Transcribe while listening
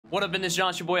What up, in this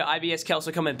John, your boy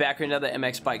IBSkelso, coming back with another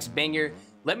MX Bikes banger.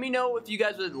 Let me know if you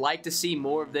guys would like to see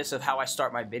more of this, of how I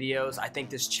start my videos. I think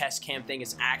this chest cam thing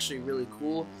is actually really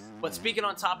cool. But speaking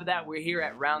on top of that, we're here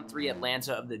at round 3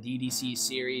 Atlanta of the DDC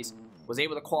series. Was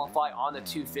able to qualify on the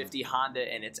 250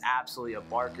 Honda, and it's absolutely a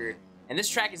barker. And this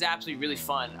track is absolutely really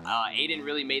fun. Aiden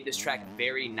really made this track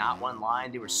very not one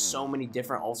line. There were so many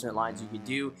different alternate lines you could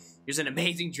do. There's an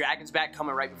amazing dragon's back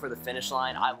coming right before the finish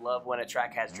line. I love when a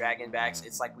track has dragon backs.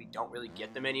 It's like we don't really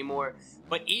get them anymore.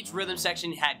 But each rhythm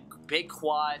section had big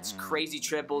quads, crazy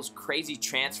triples, crazy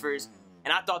transfers.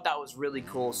 And I thought that was really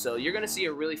cool. So you're going to see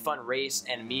a really fun race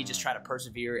and me just try to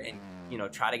persevere and, you know,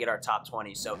 try to get our top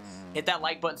 20. So hit that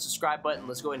like button, subscribe button.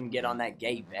 Let's go ahead and get on that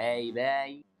gate,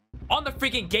 baby. On the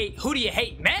freaking gate, who do you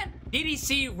hate, man?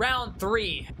 DDC round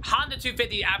 3. Honda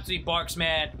 250 absolutely barks,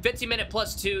 man. 15-minute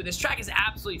 +2. This track is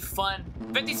absolutely fun.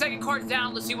 50-second cards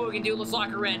down. Let's see what we can do. Let's lock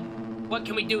her in. What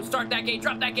can we do? Start that gate.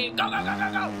 Drop that gate. Go, go, go,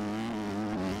 go, go.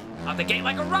 Out the gate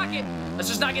like a rocket. Let's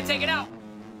just not get taken out.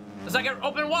 Let's not get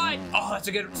open wide. Oh, that's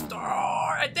a good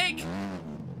start, I think.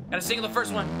 Gotta single the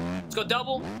first one. Let's go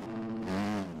double.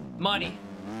 Money.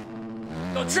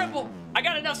 Go triple. I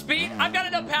got enough speed. I've got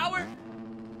enough power.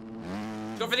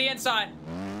 Go for the inside.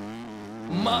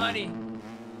 Money.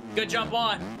 Good jump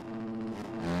on.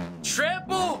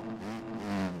 Triple.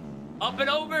 Up and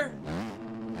over.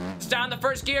 Just down the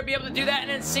first gear. Be able to do that and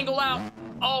then single out.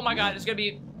 Oh my God. It's going to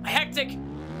be hectic.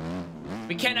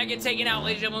 We cannot get taken out,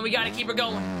 ladies and gentlemen. We got to keep her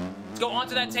going. Let's go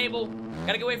onto that table.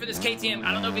 Got to go wait for this KTM.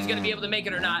 I don't know if he's going to be able to make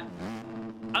it or not.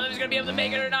 I don't know if he's going to be able to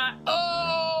make it or not.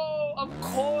 Oh, of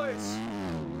course.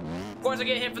 Of course I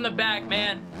get hit from the back,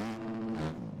 man.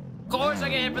 Of course I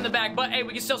get hit from the back, but hey,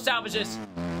 we can still salvage this.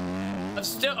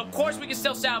 Of course we can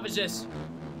still salvage this.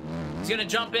 He's gonna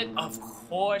jump it. Of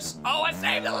course. Oh, I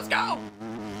saved it. Let's go.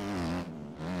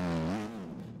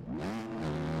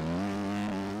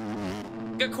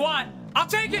 Good quad. I'll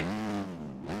take it.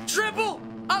 Triple.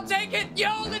 I'll take it.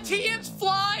 Yo, the TM's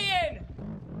flying.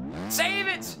 Save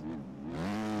it.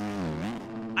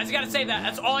 I just gotta save that.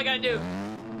 That's all I gotta do.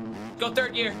 Go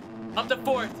third gear. Up to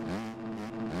fourth.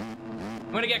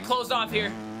 I'm gonna get closed off here,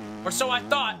 or so I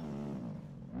thought.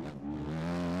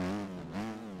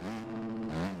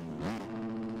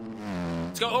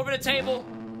 Let's go over the table.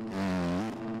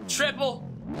 Triple.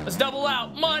 Let's double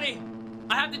out. Money.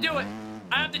 I have to do it.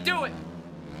 I have to do it.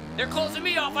 They're closing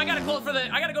me off. I gotta close for the.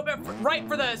 I gotta go back right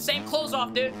for the same close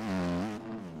off, dude.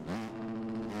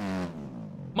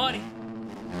 Money.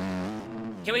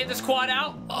 Can we hit this quad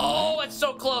out? Oh, it's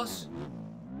so close.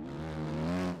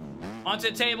 Onto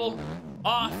the table.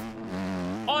 Off.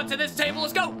 Onto this table.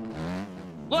 Let's go.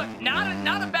 Look,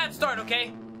 not a bad start,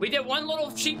 okay? We did one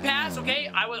little cheap pass, okay?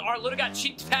 Our little got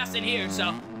cheap pass in here,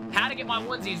 so how to get my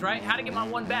onesies, right? How to get my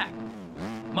one back.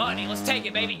 Money. Let's take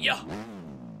it, baby. Yo.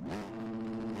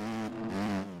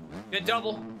 Good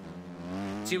double.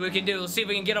 See what we can do. Let's see if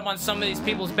we can get up on some of these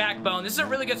people's backbone. This is a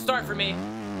really good start for me.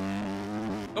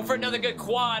 Go for another good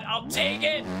quad. I'll take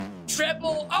it.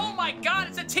 Triple. Oh my God,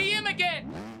 it's a TM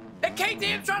again. The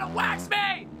KTM's trying to wax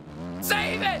me!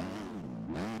 Save it!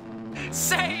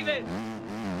 Save it!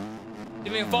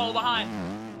 Didn't even follow behind.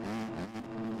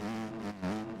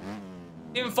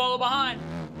 Didn't even follow behind.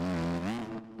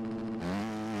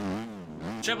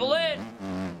 Triple in.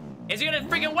 Is he gonna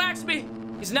freaking wax me?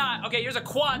 He's not. Okay, here's a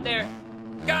quad there.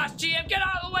 Gosh, GM, get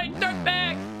out of the way! Dirt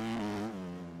bag!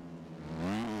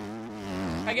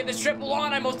 I get this triple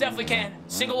on, I most definitely can.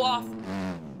 Single off.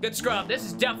 Good scrub. This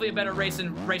is definitely a better race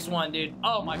than race 1, dude.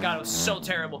 Oh my God, it was so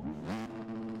terrible.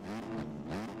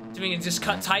 So we can just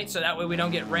cut tight so that way we don't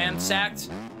get ram-sacked.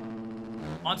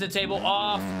 Onto the table,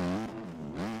 off.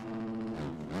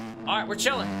 All right, we're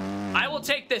chilling. I will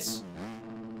take this.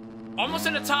 Almost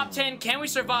in the top 10. Can we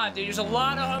survive, dude? There's a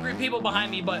lot of hungry people behind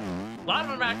me, but a lot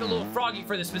of them are acting a little froggy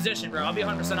for this position, bro. I'll be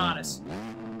 100% honest.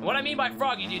 And what I mean by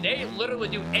froggy, dude, they literally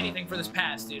do anything for this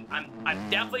pass, dude. I'm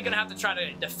definitely gonna have to try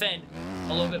to defend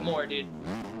a little bit more, dude.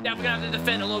 Definitely gonna have to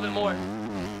defend a little bit more.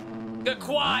 Good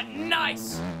quad,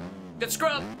 nice. Good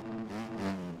scrub.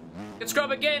 Good scrub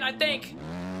again, I think.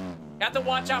 You have to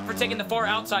watch out for taking the far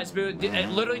outside smooth. It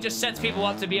literally just sets people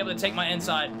up to be able to take my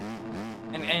inside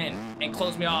and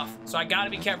close me off. So I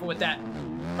gotta be careful with that.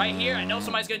 Right here, I know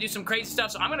somebody's gonna do some crazy stuff,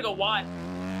 so I'm gonna go wide.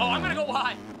 Oh, I'm gonna go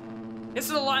wide. This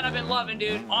is the line I've been loving,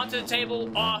 dude. Onto the table,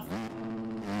 off.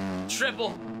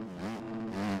 Triple.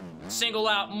 Single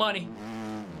out, money.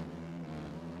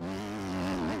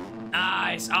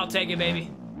 Nice. I'll take it,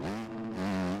 baby.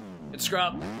 Good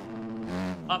scrub.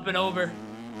 Up and over.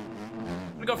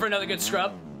 I'm gonna go for another good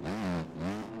scrub.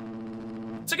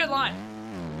 It's a good line.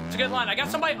 It's a good line. I got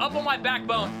somebody up on my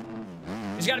backbone.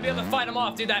 He's got to be able to fight him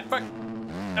off, dude. That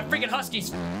freaking Husky's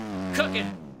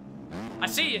cooking. I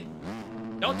see you.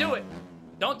 Don't do it.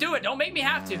 Don't do it. Don't make me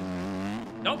have to.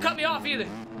 Don't cut me off either.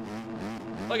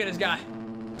 Look at this guy.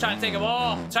 Trying to take him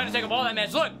all. Trying to take him all that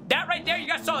match. Look, that right there, you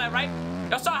guys saw that, right?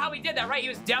 Y'all saw how he did that, right? He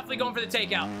was definitely going for the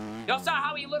takeout. Y'all saw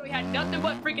how he literally had nothing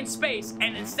but freaking space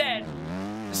and instead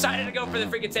decided to go for the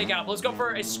freaking takeout. Let's go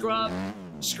for a scrub,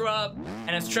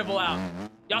 and a triple out.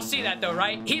 Y'all see that though,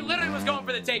 right? He literally was going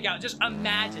for the takeout. Just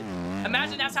imagine.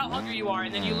 Imagine that's how hungry you are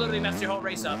and then you literally mess your whole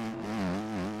race up.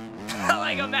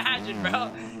 Like, imagine,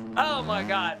 bro. Oh my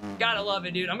God. Gotta love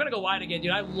it, dude. I'm gonna go wide again,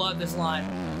 dude. I love this line.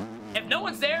 If no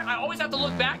one's there, I always have to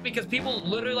look back because people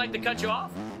literally like to cut you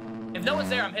off. If no one's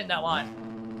there, I'm hitting that line.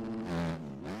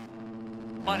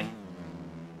 Money.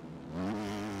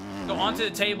 Go onto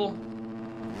the table.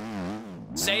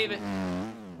 Save it.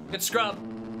 Good scrub.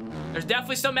 There's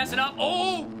definitely still messing up.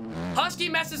 Oh! Husky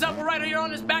messes up. We're right here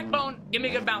on his backbone. Give me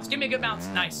a good bounce. Give me a good bounce.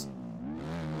 Nice.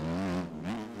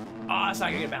 Oh, that's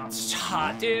not a good bounce.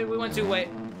 Ah, dude, we went too late.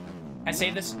 Can I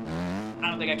save this? I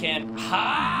don't think I can.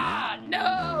 Ha!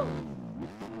 No!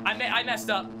 I messed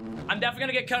up. I'm definitely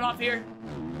gonna get cut off here.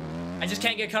 I just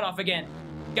can't get cut off again.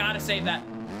 Gotta save that.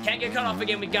 Can't get cut off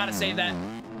again. We gotta save that.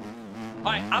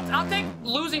 All right, I'll take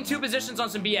losing 2 positions on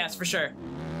some BS for sure.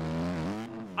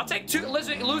 I'll take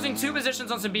losing 2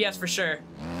 positions on some BS for sure.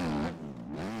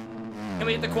 Can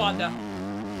we hit the quad though?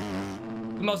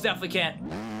 We most definitely can.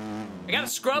 I got to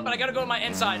scrub, but I got to go to my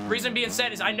inside. Reason being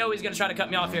said is I know he's gonna try to cut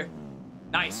me off here.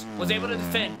 Nice. Was able to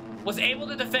defend. Was able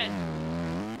to defend.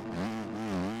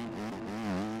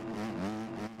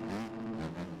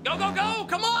 Go, go, go!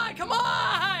 Come on! Come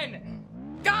on!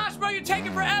 Gosh, bro, you're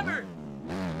taking forever!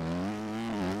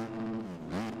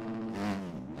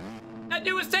 That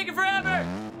dude was taking forever!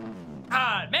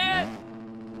 God, man!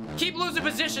 Keep losing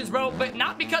positions, bro, but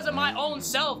not because of my own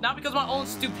self. Not because of my own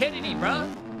stupidity, bro.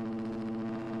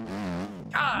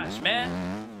 Gosh,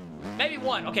 man. Maybe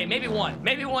one. Okay, maybe one.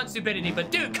 Maybe one stupidity, but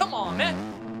dude, come on, man.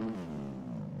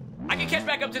 I can catch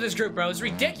back up to this group, bro. It's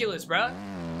ridiculous, bro.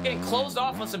 Getting closed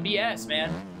off on some BS,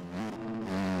 man.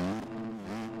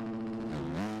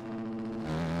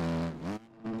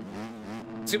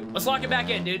 So, let's lock it back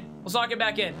in, dude. Let's lock it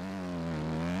back in.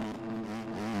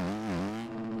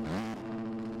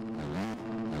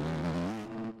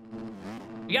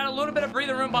 We got a little bit of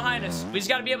breathing room behind us. We just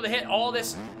got to be able to hit all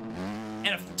this in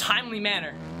a timely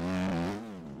manner.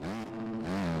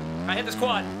 I hit this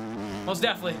quad. Most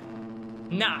definitely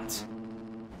not.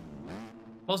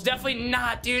 Most definitely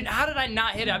not, dude. How did I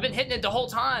not hit it? I've been hitting it the whole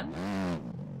time.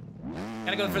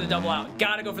 Gotta go for the double out.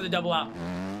 Gotta go for the double out.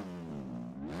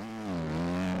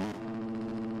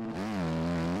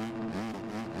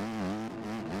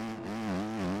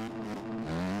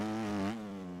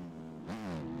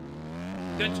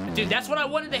 Good. Dude, that's what I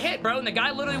wanted to hit, bro, and the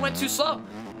guy literally went too slow.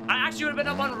 I actually would have been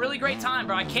up on a really great time,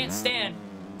 bro. I can't stand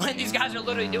when these guys are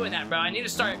literally doing that, bro. I need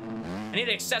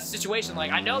to assess the situation.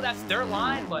 Like, I know that's their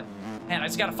line, but, man, I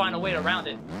just got to find a way around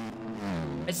it.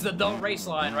 It's the race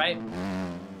line, right?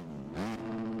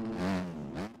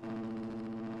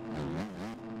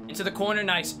 Into the corner,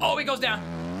 nice. Oh, he goes down.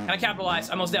 Can I capitalize?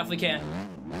 I most definitely can.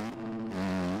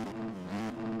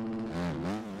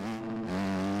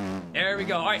 There we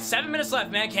go. All right, 7 minutes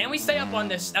left, man. Can we stay up on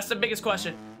this? That's the biggest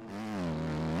question.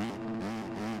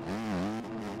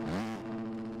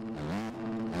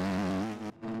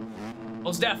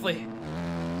 Most definitely.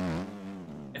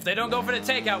 If they don't go for the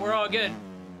takeout, we're all good.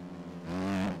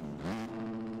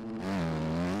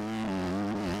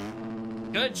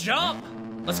 Good jump.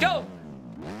 Let's go.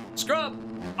 Scrub.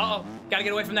 Uh-oh. Gotta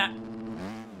get away from that.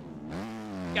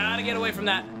 Gotta get away from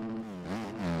that.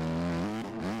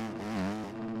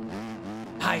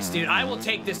 Nice, dude. I will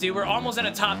take this, dude. We're almost in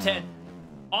a top 10.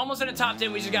 Almost in a top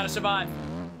 10. We just gotta survive.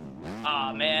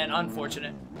 Aw, man.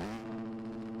 Unfortunate.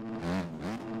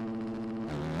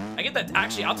 I get that.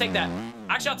 Actually, I'll take that.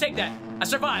 Actually, I'll take that. I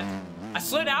survived. I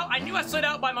slid out. I knew I slid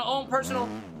out by my own personal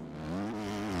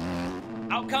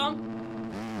outcome.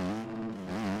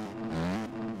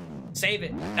 Save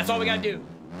it. That's all we gotta do.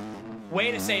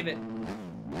 Way to save it.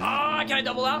 Ah, can I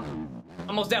double out?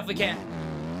 I most definitely can.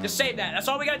 Just save that. That's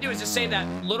all we gotta do is just save that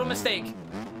little mistake.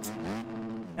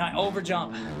 Now I over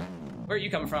jump. Where are you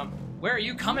coming from? Where are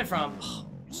you coming from? Oh,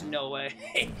 there's no way.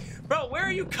 Bro, where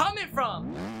are you coming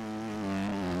from?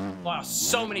 Wow,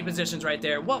 so many positions right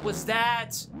there. What was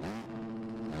that?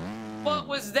 What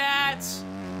was that?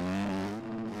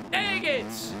 Dang it!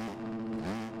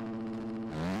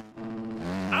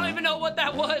 I don't even know what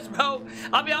that was, bro.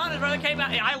 I'll be honest, bro. It came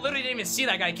out. I literally didn't even see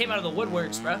that guy. It came out of the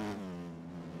woodworks, bro.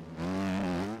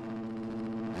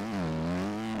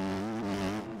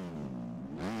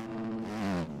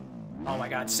 Oh my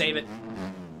God, save it.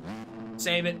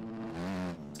 Save it.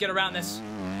 Let's get around this.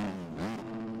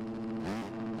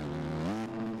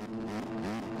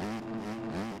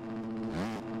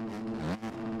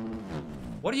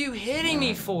 What are you hitting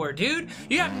me for, dude?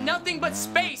 You have nothing but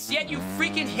space, yet you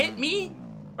freaking hit me?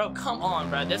 Bro, come on,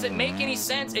 bro. Does it make any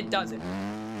sense? It doesn't.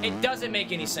 It doesn't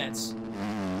make any sense.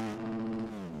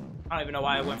 I don't even know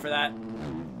why I went for that.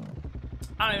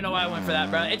 I don't even know why I went for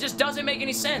that, bro. It just doesn't make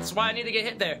any sense why I need to get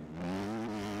hit there.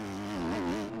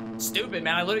 Stupid,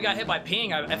 man. I literally got hit by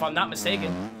peeing, if I'm not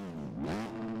mistaken.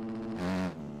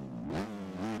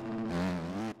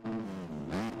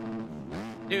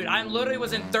 Dude, I literally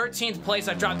was in 13th place.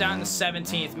 I dropped down to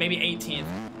 17th, maybe 18th.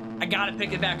 I gotta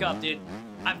pick it back up, dude.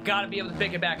 I've gotta be able to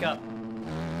pick it back up.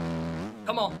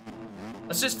 Come on.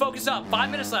 Let's just focus up.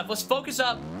 5 minutes left. Let's focus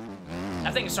up.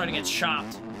 That thing is starting to get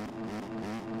chopped.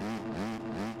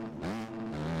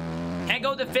 Can't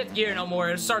go to 5th gear no more.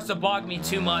 It starts to bog me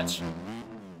too much.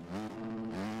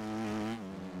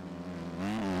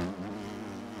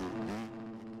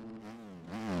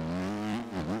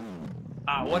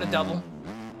 Ah, what a double.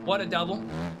 What a double.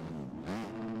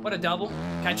 What a double.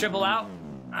 Can I triple out?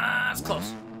 Ah, that's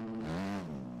close.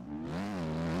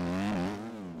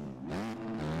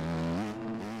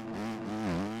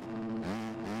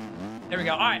 There we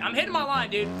go. All right, I'm hitting my line,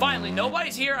 dude. Finally,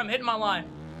 nobody's here. I'm hitting my line.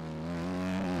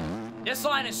 This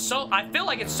line is so... I feel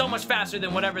like it's so much faster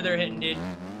than whatever they're hitting, dude.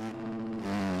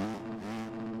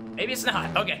 Maybe it's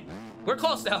not. Okay. We're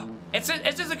close, though. It's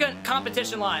just a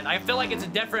competition line. I feel like it's a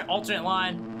different alternate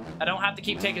line. I don't have to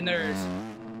keep taking theirs.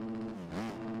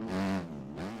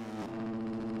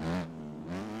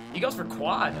 He goes for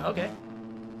quad. Okay.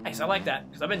 Nice. I like that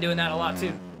because I've been doing that a lot,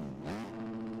 too.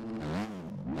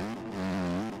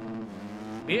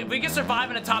 If we can survive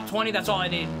in the top 20, that's all I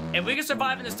need. If we can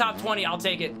survive in this top 20, I'll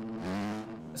take it.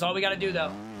 That's all we got to do,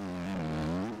 though.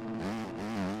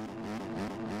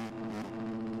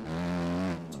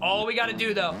 That's all we got to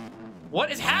do, though.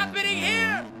 What is happening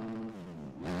here?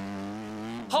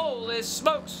 Holy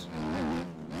smokes.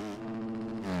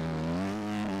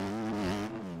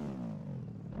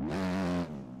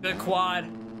 Good quad,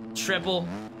 triple,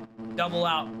 double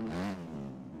out.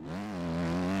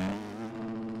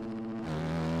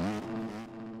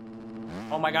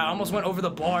 Oh my God, I almost went over the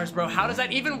bars, bro. How does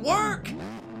that even work?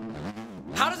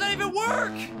 How does that even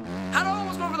work? How do I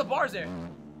almost go over the bars there?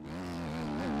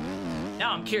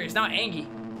 Now I'm curious. Now I'm angry.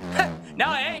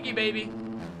 Now I'm angry, baby.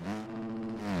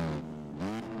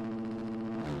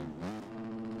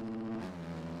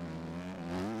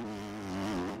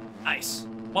 Nice.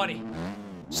 Buddy.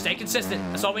 Stay consistent.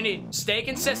 That's all we need. Stay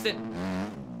consistent.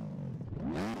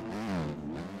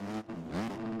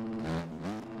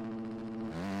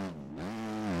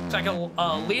 Looks like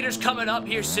a leader's coming up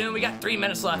here soon. We got 3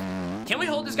 minutes left. Can we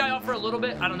hold this guy off for a little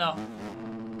bit? I don't know.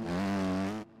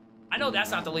 I know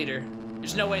that's not the leader.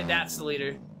 There's no way that's the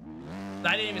leader.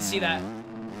 I didn't even see that.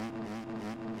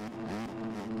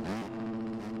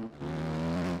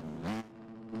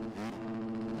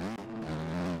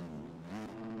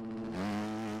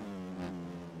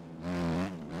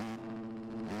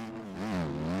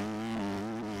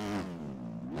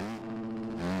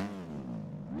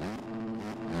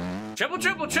 Triple,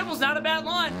 triple, triple's not a bad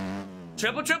line.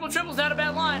 Triple, triple, triple's not a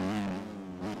bad line.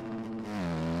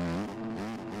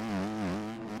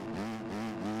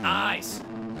 Nice.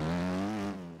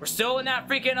 We're still in that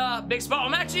freaking big spot.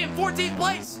 I'm actually in 14th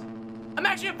place. I'm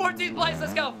actually in 14th place.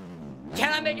 Let's go.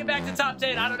 Can I make it back to top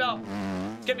 10? I don't know.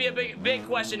 It's gonna be a big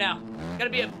question now. It's gonna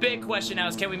be a big question now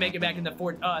is can we make it back in the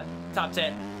top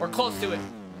 10? We're close to it.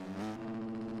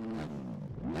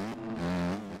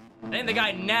 I think the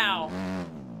guy now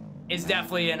is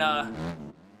definitely in I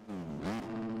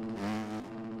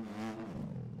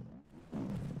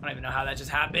don't even know how that just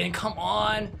happened. Come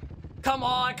on. Come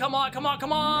on, come on, come on,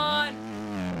 come on.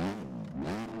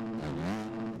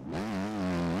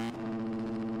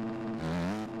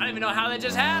 I don't even know how that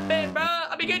just happened, bro.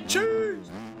 I be getting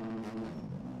cheese.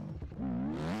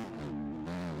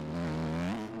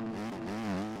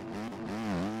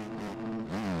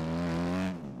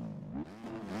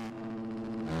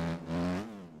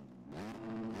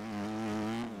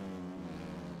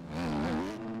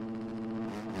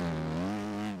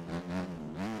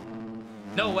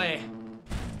 No way.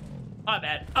 My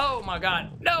bad. Oh my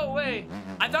God. No way.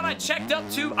 I thought I checked up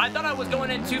too. I thought I was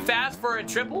going in too fast for a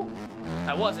triple.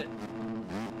 I wasn't.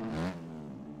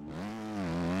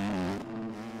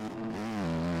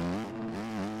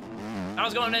 I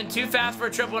was going in too fast for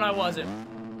a triple and I wasn't.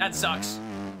 That sucks.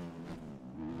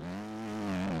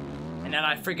 And then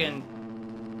I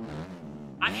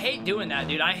hate doing that,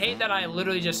 dude. I hate that I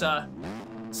literally just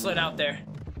slid out there.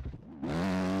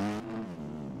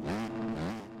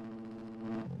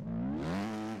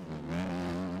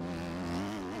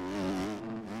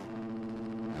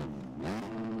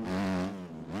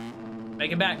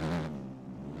 Make it back.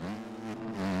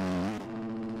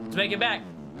 Let's make it back.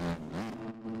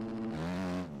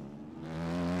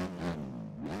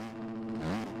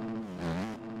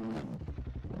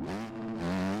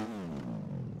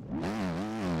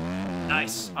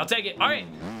 Nice. I'll take it. All right.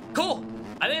 Cool.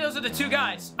 I think those are the two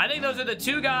guys. I think those are the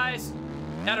two guys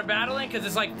that are battling because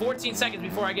it's like 14 seconds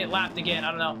before I get lapped again.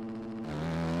 I don't know.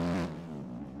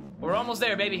 We're almost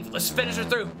there, baby. Let's finish her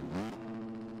through.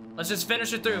 Let's just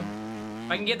finish her through.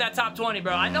 If I can get that top 20,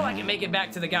 bro, I know I can make it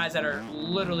back to the guys that are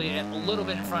literally a little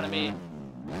bit in front of me.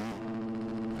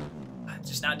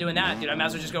 Just not doing that, dude. I might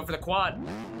as well just go for the quad.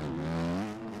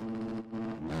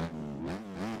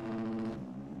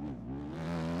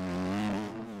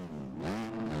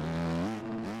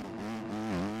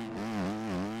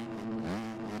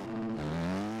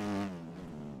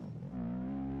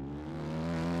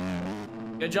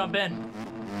 Good jump in.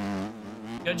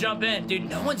 Good jump in. Dude,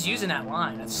 no one's using that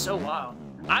line. That's so wild.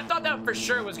 I thought that for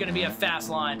sure was going to be a fast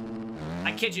line.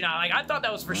 I kid you not. Like, I thought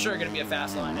that was for sure going to be a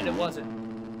fast line, and it wasn't.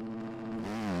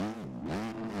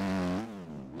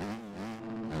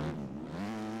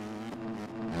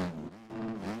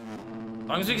 As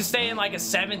long as we can stay in like a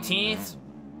 17th,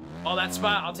 all that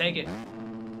spot, I'll take it.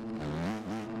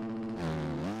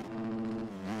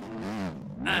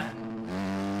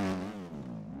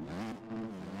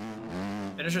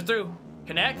 Finish her through.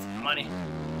 Connect. Money.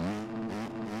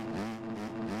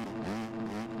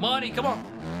 Money, come on.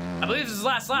 I believe this is his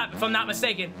last lap, if I'm not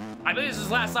mistaken. I believe this is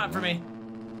his last lap for me.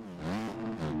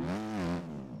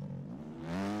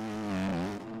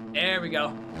 There we go.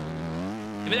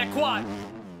 Give me that quad.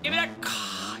 Give me that.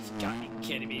 Oh, you gotta be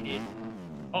kidding me, dude.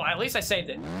 Oh, at least I saved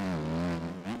it.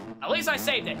 At least I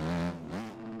saved it.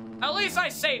 At least I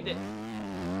saved it.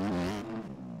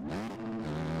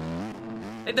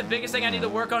 I think the biggest thing I need to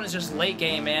work on is just late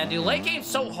game, man. Dude, late game's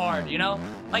so hard, you know?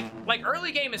 Like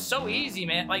early game is so easy,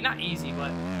 man. Like, not easy,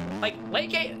 but like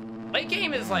late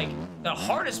game is like the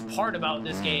hardest part about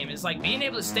this game is like being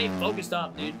able to stay focused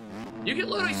up, dude. You can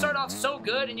literally start off so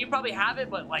good and you probably have it,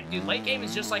 but like, dude, late game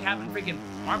is just like having freaking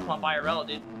arm pump IRL,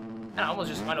 dude. And I almost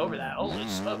just went over that. Holy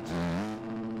smokes.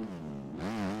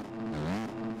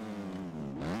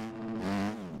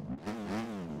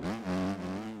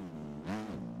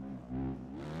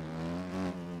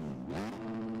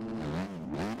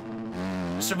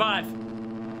 Survive.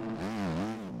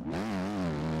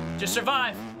 Just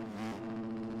survive.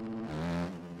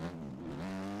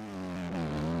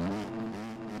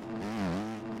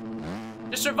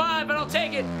 Just survive and I'll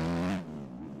take it.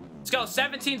 Let's go.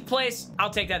 17th place. I'll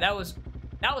take that. That was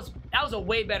a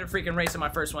way better freaking race than my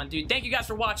first one, dude. Thank you guys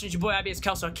for watching. It's your boy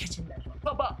IBSkelso. I'll catch you in the next one.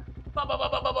 Bye-bye.